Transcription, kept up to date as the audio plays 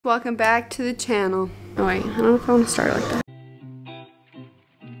Welcome back to the channel. Oh wait, I don't know if I want to start it like that.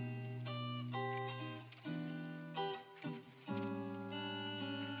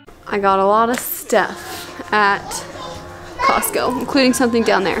 I got a lot of stuff at Costco, including something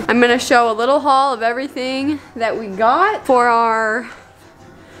down there. I'm gonna show a little haul of everything that we got for our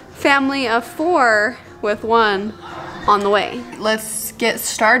family of 4 with 1 on the way. Let's get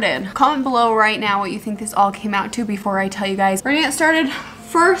started. Comment below right now what you think this all came out to before I tell you guys. We're gonna get started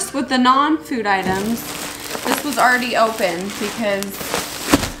first with the non-food items. This was already open because,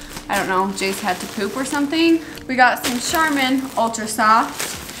 I don't know, Jace had to poop or something. We got some Charmin Ultra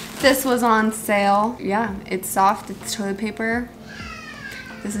Soft. This was on sale. Yeah, it's soft, it's toilet paper.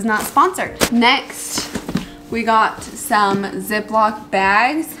 This is not sponsored. Next, we got some Ziploc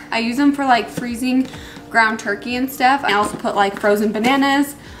bags. I use them for like freezing ground turkey and stuff. I also put like frozen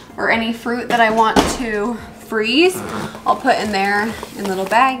bananas or any fruit that I want to freeze. I'll put in there in little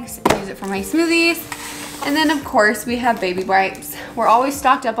bags and use it for my smoothies. And then of course we have baby wipes. We're always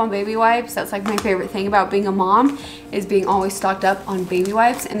stocked up on baby wipes. That's like my favorite thing about being a mom, is being always stocked up on baby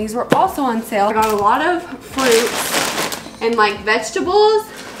wipes. And these were also on sale. I got a lot of fruits and like vegetables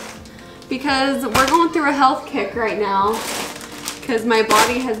because we're going through a health kick right now because my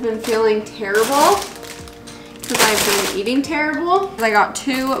body has been feeling terrible because I've been eating terrible. I got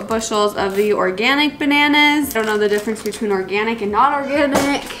 2 bushels of the organic bananas. I don't know the difference between organic and not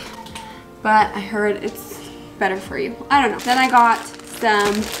organic, but I heard it's better for you. I don't know. Then I got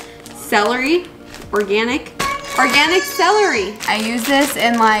some celery, organic celery. I use this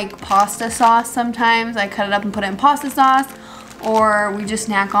in like pasta sauce sometimes. I cut it up and put it in pasta sauce, or we just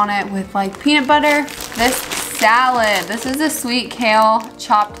snack on it with like peanut butter. This salad, this is a sweet kale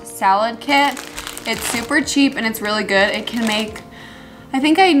chopped salad kit. It's super cheap and it's really good. It can make, I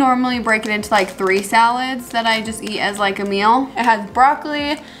think I normally break it into like 3 salads that I just eat as like a meal. It has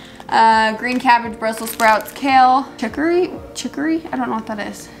broccoli, green cabbage, Brussels sprouts, kale, chicory? I don't know what that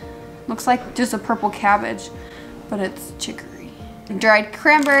is. Looks like just a purple cabbage, but it's chicory. Dried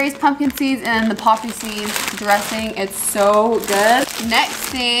cranberries, pumpkin seeds, and the poppy seeds dressing. It's so good. Next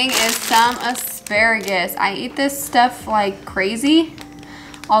thing is some asparagus. I eat this stuff like crazy.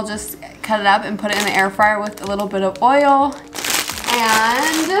 I'll just cut it up and put it in the air fryer with a little bit of oil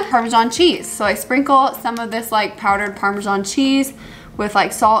and Parmesan cheese. So I sprinkle some of this like powdered Parmesan cheese with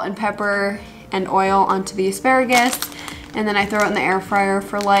like salt and pepper and oil onto the asparagus, and then I throw it in the air fryer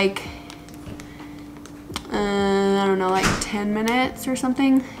for like I don't know, like 10 minutes or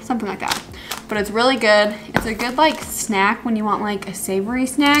something like that. But it's really good. It's a good like snack when you want like a savory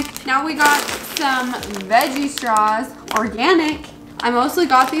snack. Now we got some veggie straws, organic. I mostly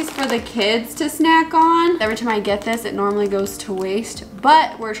got these for the kids to snack on. Every time I get this, it normally goes to waste,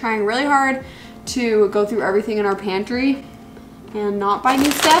 but we're trying really hard to go through everything in our pantry and not buy new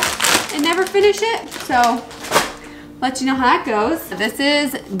stuff and never finish it. So let you know how that goes. This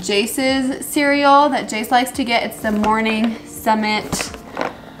is Jace's cereal that Jace likes to get. It's the Morning Summit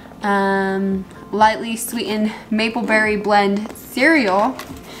lightly sweetened maple berry blend cereal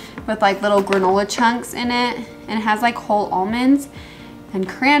with like little granola chunks in it, and it has like whole almonds and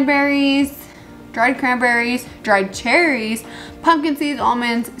cranberries, dried cherries, pumpkin seeds,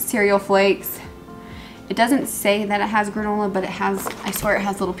 almonds, cereal flakes. It doesn't say that it has granola, but it has, I swear it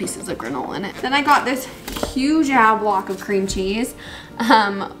has little pieces of granola in it. Then I got this huge block of cream cheese.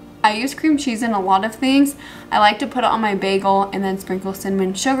 I use cream cheese in a lot of things. I like to put it on my bagel and then sprinkle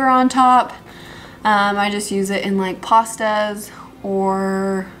cinnamon sugar on top. I just use it in like pastas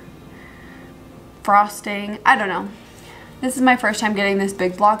or frosting. I don't know. This is my first time getting this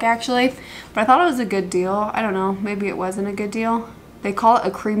big block actually, but I thought it was a good deal. I don't know, maybe it wasn't a good deal. They call it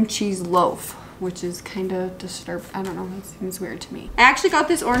a cream cheese loaf, which is kind of disturbing. I don't know, it seems weird to me. I actually got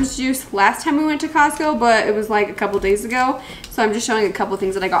this orange juice last time we went to Costco, but it was like a couple days ago. So I'm just showing a couple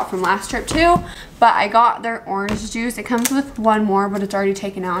things that I got from last trip too. But I got their orange juice. It comes with 1 more, but it's already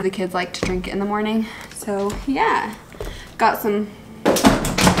taken out. The kids like to drink it in the morning. So yeah, got some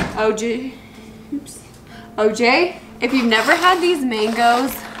OJ. If you've never had these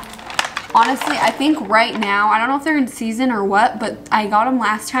mangoes, honestly, I think right now, I don't know if they're in season or what, but I got them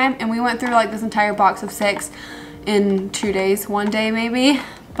last time and we went through like this entire box of 6 in 2 days, 1 day maybe.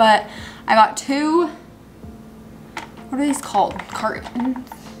 But I got 2, what are these called? Cartons?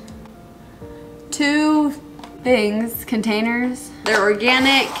 2 things, containers. They're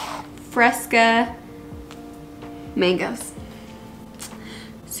organic, Fresca mangoes.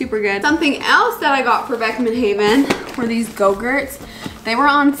 Super good. Something else that I got for Beckham and Haven were these Go-Gurts. They were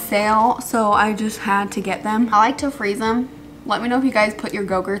on sale, so I just had to get them. I like to freeze them. Let me know if you guys put your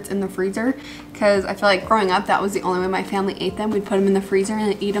Go-Gurts in the freezer, because I feel like growing up that was the only way my family ate them. We'd put them in the freezer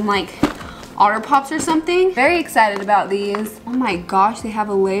and eat them like Otter Pops or something. Very excited about these. Oh my gosh, they have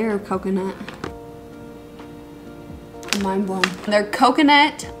a layer of coconut. I'm mind blown. They're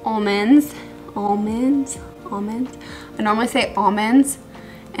coconut almonds. Almonds? I normally say almonds,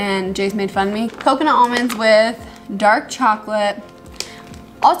 and Jay's made fun of me. Coconut almonds with dark chocolate.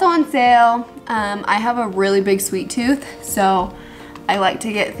 Also on sale. I have a really big sweet tooth, so I like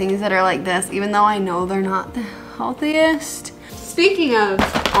to get things that are like this, even though I know they're not the healthiest. Speaking of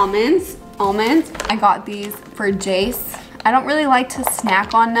almonds, I got these for Jace. I don't really like to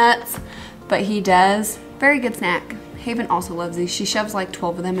snack on nuts, but he does. Very good snack. Haven also loves these. She shoves like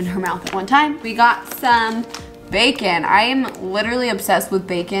 12 of them in her mouth at one time. We got some bacon. I am literally obsessed with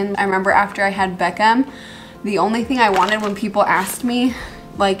bacon. I remember after I had Beckham, the only thing I wanted when people asked me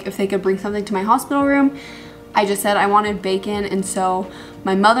like if they could bring something to my hospital room, I just said I wanted bacon. And so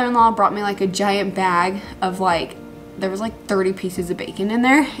my mother-in-law brought me like a giant bag of like, there was like 30 pieces of bacon in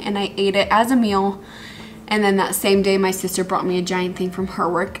there, and I ate it as a meal. And then that same day my sister brought me a giant thing from her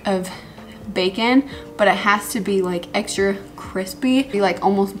work of bacon, but it has to be like extra crispy, be like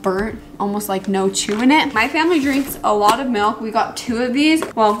almost burnt, almost like no chew in it. My family drinks a lot of milk. We got 2 of these.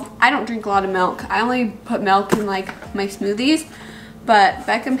 Well, I don't drink a lot of milk. I only put milk in like my smoothies, but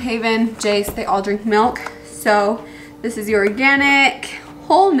Beckham, Haven, Jace, they all drink milk. So this is the organic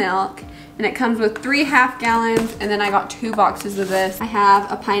whole milk, and it comes with 3 half-gallons, and then I got 2 boxes of this. I have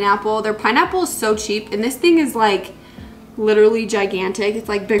a pineapple. Their pineapple is so cheap, and this thing is like literally gigantic. It's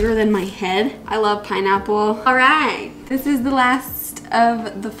like bigger than my head. I love pineapple. All right, this is the last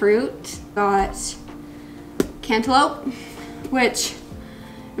of the fruit. Got cantaloupe, which,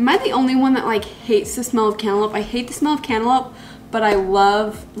 am I the only one that like hates the smell of cantaloupe? I hate the smell of cantaloupe, but I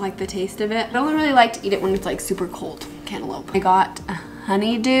love like the taste of it. I don't really like to eat it when it's like super cold cantaloupe. I got a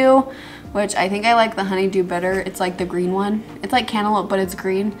honeydew, which I think I like the honeydew better. It's like the green one. It's like cantaloupe, but it's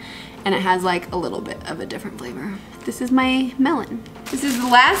green, and it has like a little bit of a different flavor. This is my melon. This is the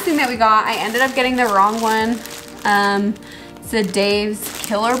last thing that we got. I ended up getting the wrong one. It's a Dave's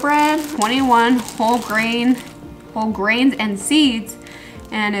Killer Bread, 21 whole grains and seeds,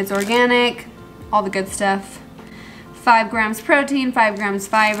 and it's organic, all the good stuff. 5 grams protein, 5 grams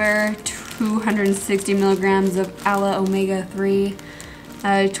fiber, 260 milligrams of Ala Omega-3,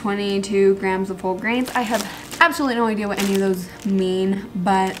 22 grams of whole grains. I have absolutely no idea what any of those mean,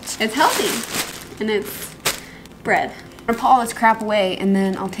 but it's healthy, and it's bread. I'm gonna put all this crap away, and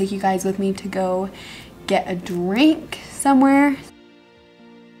then I'll take you guys with me to go get a drink somewhere.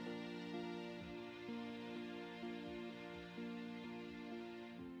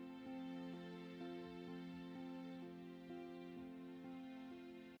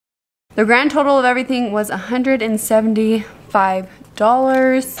 The grand total of everything was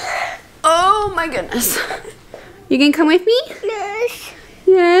 $175. Oh my goodness. You can come with me? Yes.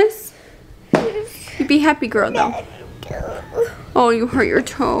 Yes. Yes. You be happy girl though. Oh, you hurt your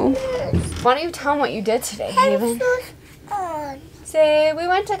toe. Why don't you tell them what you did today, Haven? Say, we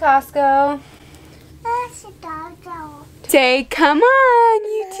went to Costco. Say, come on,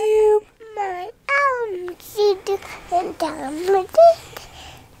 YouTube.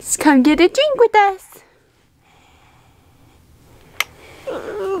 Just come get a drink with us.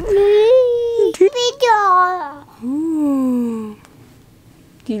 Ooh.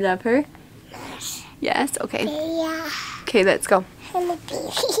 Do you love her? Yes? Okay. Yeah. Okay, let's go.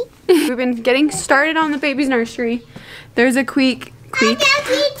 We've been getting started on the baby's nursery. There's a quick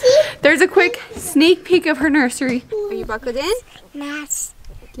sneak peek of her nursery. Are you buckled in? Yes.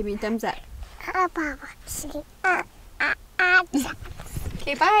 Give me a thumbs up.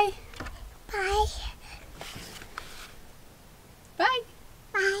 Okay, bye. Bye. Bye.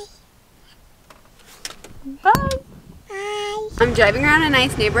 Bye. Bye. Bye. I'm driving around a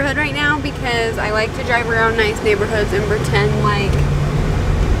nice neighborhood right now because I like to drive around nice neighborhoods and pretend like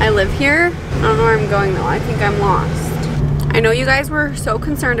I live here. I don't know where I'm going though. I think I'm lost. I know you guys were so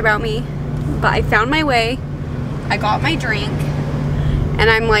concerned about me, but I found my way. I got my drink, and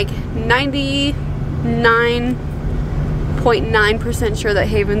I'm like 99.9% sure that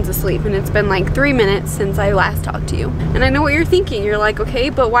Haven's asleep, and it's been like 3 minutes since I last talked to you. And I know what you're thinking. You're like, okay,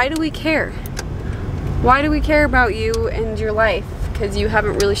 but why do we care? Why do we care about you and your life? Because you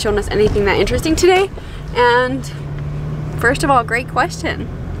haven't really shown us anything that interesting today. And first of all, great question.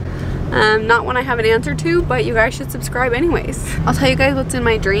 Not one I have an answer to, but you guys should subscribe anyways. I'll tell you guys what's in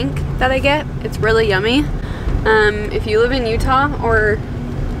my drink that I get. It's really yummy. If you live in Utah, or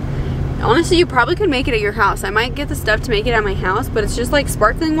honestly, you probably could make it at your house. I might get the stuff to make it at my house, but it's just like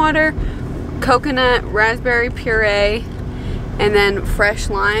sparkling water, coconut, raspberry puree, and then fresh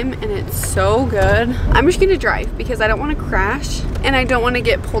lime, and it's so good. I'm just gonna drive because I don't want to crash and I don't want to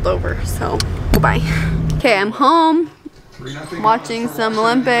get pulled over, so bye. Okay, I'm home watching some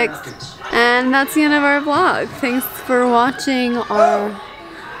Olympics, and that's the end of our vlog. Thanks for watching our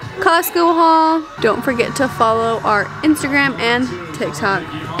Costco haul. Don't forget to follow our Instagram and TikTok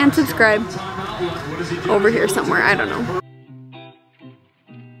and subscribe over here somewhere, I don't know.